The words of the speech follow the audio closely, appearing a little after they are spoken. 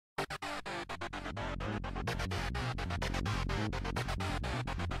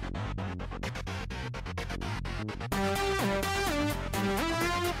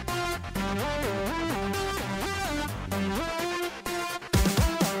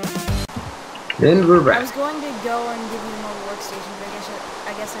And we're I back. was going to go and give you a mobile workstation, but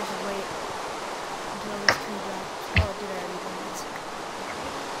I guess I should wait until this tree drops. Oh, did I already do this?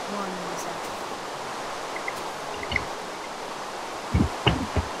 1 second.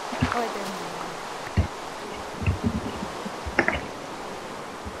 Oh wait, there's another one.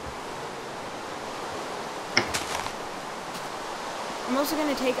 I'm also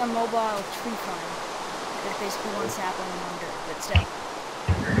going to take a mobile tree farm. There's basically one sapling and one dirt, but still.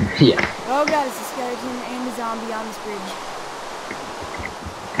 Yeah. Oh god, it's a skeleton and a zombie on this bridge.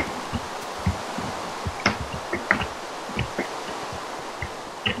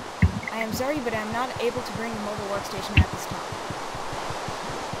 I am sorry, but I'm not able to bring a mobile workstation at this time.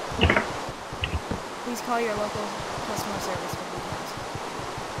 Please call your local customer service for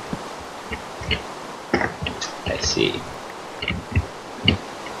details. I see.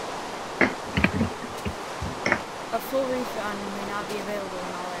 A full refund may not be available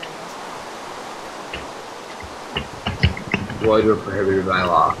in all areas. Void or prohibited by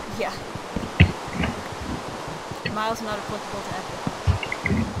law. Yeah. Miles not applicable to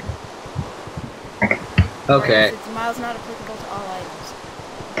Epic. Okay. It's miles not applicable to all items.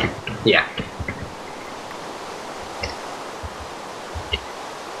 Yeah.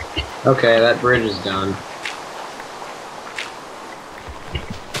 Okay, that bridge is done.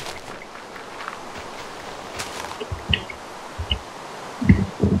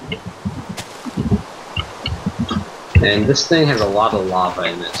 And this thing has a lot of lava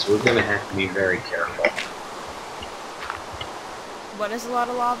in it, so we're gonna have to be very careful. What is a lot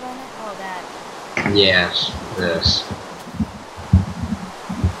of lava in it? Oh, that. Yes, this.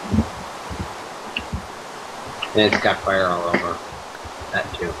 And it's got fire all over.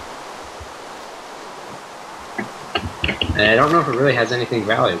 That too. And I don't know if it really has anything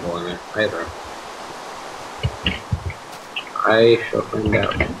valuable in it either. I shall find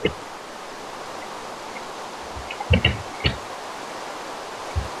out.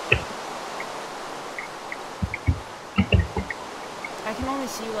 I can only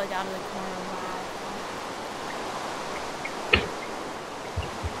see like out of the corner of my eye.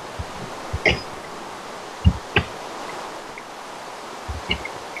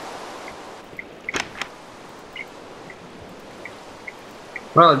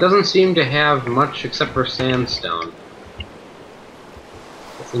 Well, it doesn't seem to have much except for sandstone.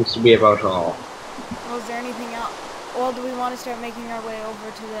 That seems to be about all. Well, is there anything else? Well, do we want to start making our way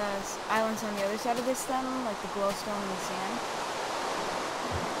over to the islands on the other side of this then? Like the glowstone and the sand?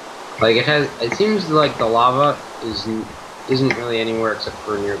 Like it seems like the lava isn't really anywhere except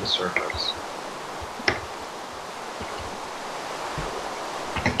for near the surface.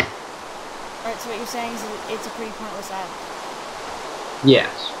 Alright, so what you're saying is it's a pretty pointless island.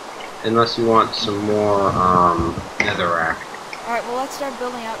 Yes, unless you want some more netherrack. Alright, well let's start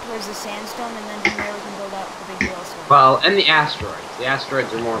building out towards the sandstone, and then from there we can build out the big glowstone. Well, and the asteroids. The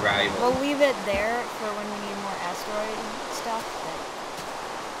asteroids are more valuable. We'll leave it there for when we need more asteroid stuff, but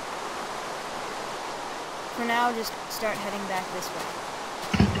for now, just start heading back this way.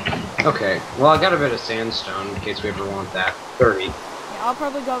 Okay, well I got a bit of sandstone in case we ever want that. 30. Yeah, I'll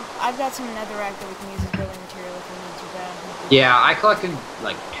probably go. I've got some netherrack that we can use as building material if we need to, but I don't think we Yeah, I collected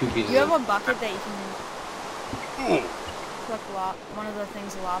like 2 pieces. Do you have a bucket that you can collect one of the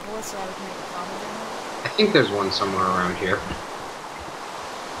things lava with so that we can make a cobble in it? I think there's one somewhere around here.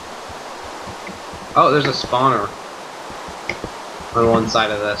 Oh, there's a spawner on one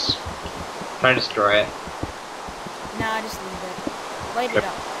side of this. Try to destroy it. Nah, just leave it. Light it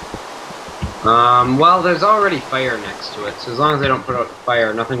up. Well, there's already fire next to it, so as long as I don't put out the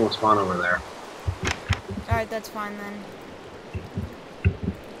fire, nothing will spawn over there. Alright, that's fine then.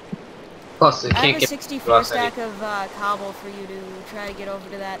 Plus, it I can't have a get 64 stack of cobble for you to try to get over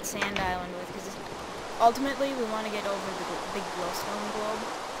to that sand island with, because ultimately we want to get over the big glowstone globe.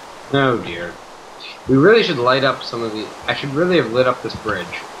 Oh dear. We really should light up some of the... I should really have lit up this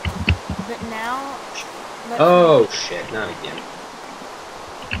bridge. But now... Oh shit, not again.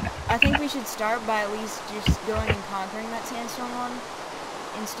 I think we should start by at least just going and conquering that sandstone one,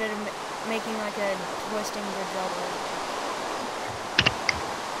 instead of making like a twisting bridge all the way.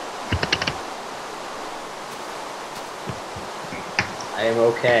 I am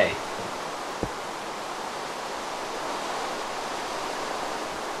okay.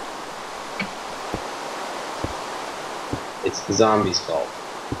 It's the zombies' fault.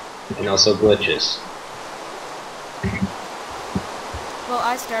 And also glitches. Well,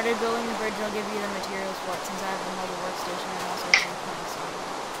 I started building the bridge. I'll give you the materials for it since I have the mobile workstation and also some planks on it.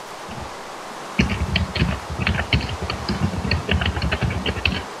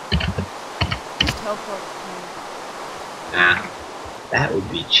 Just teleport. Nah. That would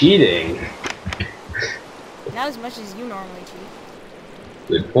be cheating. Not as much as you normally cheat.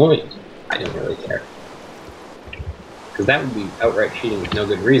 Good point. I don't really care. Because that would be outright cheating with no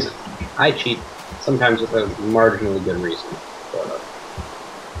good reason. I cheat sometimes with a marginally good reason. Sort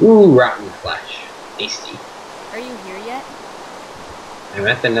of. Ooh, rotten flesh. Tasty. Are you here yet? I'm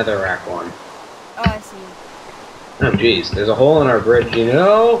at the netherrack one. Oh, I see. Oh, jeez. There's a hole in our bridge, you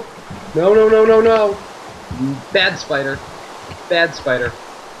know? No, no, no, no, no! Bad spider. Bad spider.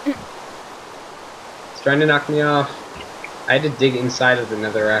 It's trying to knock me off. I had to dig inside of the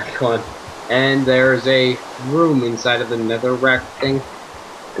netherrack one. And there's a room inside of the netherrack thing.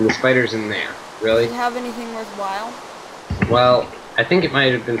 And the spider's in there. Really? Does it have anything worthwhile? Well, I think it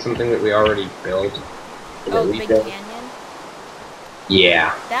might have been something that we already built. Oh, the big canyon?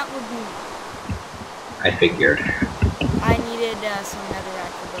 Yeah. That would be... I figured. I needed some netherrack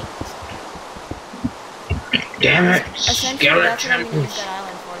for buildings. Damn it! Essentially, that's what I'm going to use Skeletons! that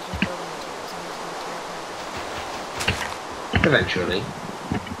island for, is just building materials. I'm just going to tear it Eventually.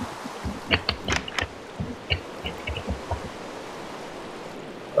 apart.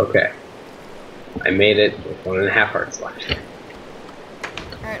 Okay. I made it with 1.5 hearts left.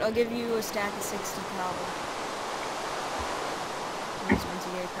 Alright, I'll give you a stack of 60 cobble. Once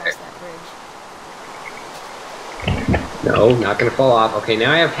you get across that bridge. No, not gonna fall off. Okay,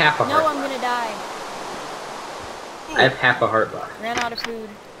 now I have half a heart No, I'm left. gonna die. I have half a heart left. Ran out of food.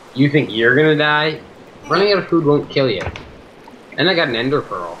 You think you're gonna die? Running out of food won't kill you. And I got an ender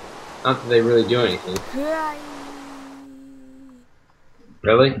pearl. Not that they really do anything.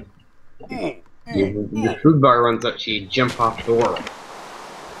 Really? Your food bar runs up, so you jump off the world.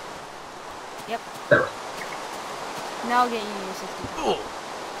 Yep. There. Now I'll get you your 60 cobble.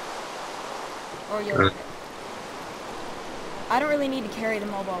 Or you'll get it. I don't really need to carry the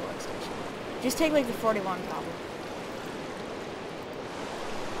mobile workstation. Just take like the 41 cobble.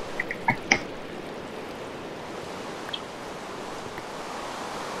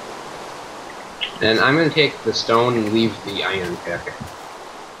 And I'm gonna take the stone and leave the iron pick.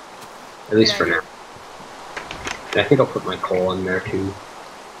 At least for now. And I think I'll put my coal in there too.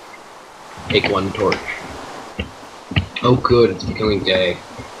 Take 1 torch. Oh good, it's becoming day.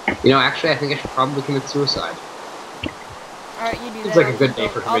 You know, actually I think I should probably commit suicide. Alright, you do Seems that. like a good day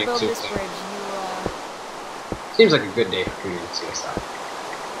for I'll committing build this suicide. bridge. Seems like a good day for committing suicide.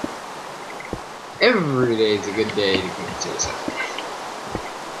 Every day is a good day to commit suicide.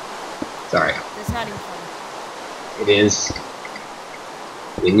 Sorry. That's not even funny. It is.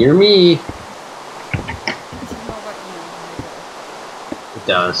 When you're me, That's more about you. it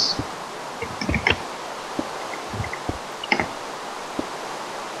does.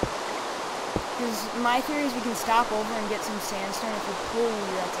 Because my theory is we can stop over and get some sandstone if we pull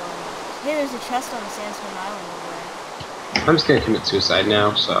that's all. Hey, there's a chest on the sandstone island over there. I'm just gonna commit suicide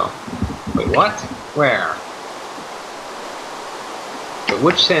now, so... Wait, what? Where? But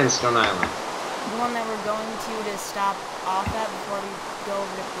which sandstone island? The one that we're going to stop off at before we go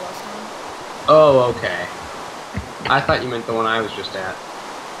over to Glowstone. Oh, okay. I thought you meant the one I was just at.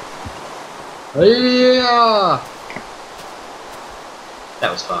 Yeah!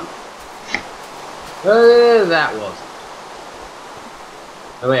 That was fun. That wasn't.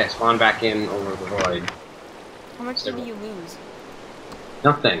 Oh yeah, spawn back in over the void. How much did you lose?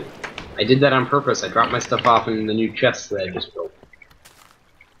 Nothing. I did that on purpose. I dropped my stuff off in the new chests that I just built.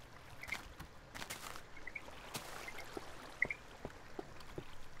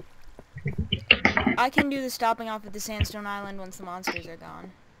 I can do the stopping off at the sandstone island once the monsters are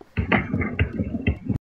gone.